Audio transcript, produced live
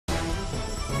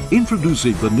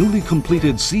Introducing the newly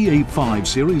completed CA5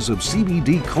 series of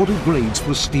CVD coated grades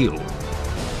for steel.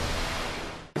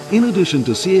 In addition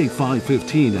to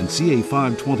CA515 and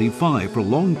CA525 for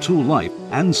long tool life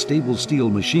and stable steel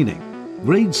machining,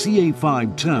 grade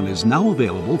CA510 is now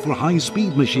available for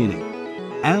high-speed machining,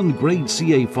 and grade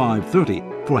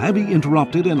CA530 for heavy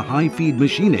interrupted and high-feed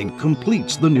machining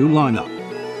completes the new lineup.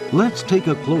 Let's take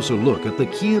a closer look at the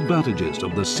key advantages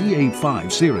of the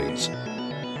CA5 series.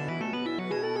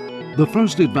 The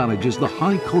first advantage is the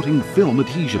high coating film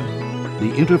adhesion.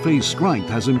 The interface strength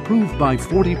has improved by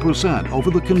 40%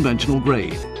 over the conventional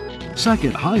grade.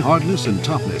 Second, high hardness and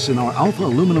toughness in our alpha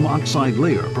aluminum oxide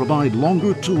layer provide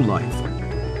longer tool life.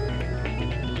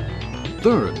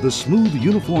 Third, the smooth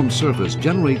uniform surface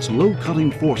generates low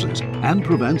cutting forces and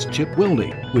prevents chip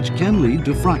welding, which can lead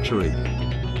to fracturing.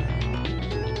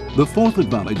 The fourth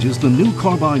advantage is the new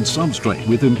carbide substrate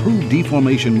with improved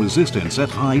deformation resistance at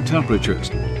high temperatures.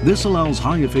 This allows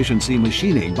high-efficiency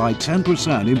machining by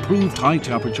 10% improved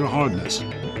high-temperature hardness.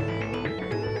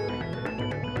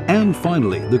 And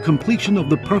finally, the completion of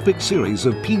the perfect series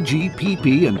of PG,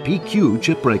 PP, and PQ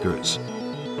chip breakers.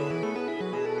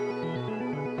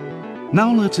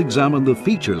 Now let's examine the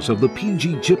features of the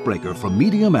PG chip breaker for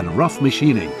medium and rough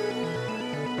machining.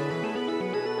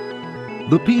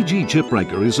 The PG chip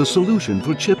breaker is a solution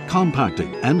for chip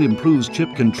compacting and improves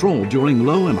chip control during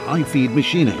low and high feed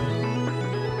machining.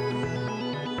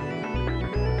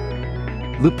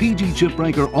 The PG chip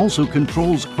breaker also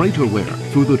controls crater wear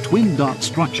through the twin dot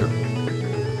structure.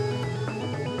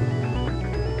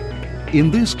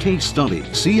 In this case study,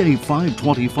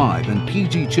 CA525 and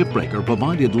PG chip breaker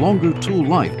provided longer tool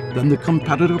life than the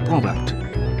competitor product.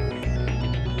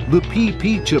 The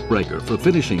PP chip breaker for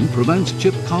finishing prevents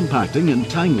chip compacting and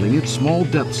tangling at small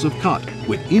depths of cut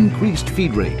with increased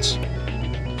feed rates.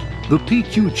 The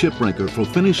PQ chip breaker for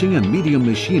finishing and medium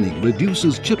machining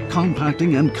reduces chip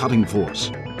compacting and cutting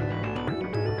force.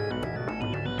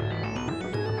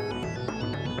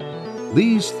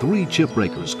 These three chip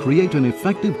breakers create an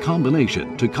effective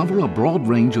combination to cover a broad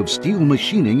range of steel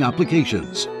machining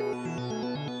applications.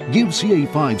 Give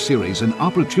CA5 series an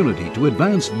opportunity to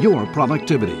advance your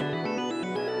productivity.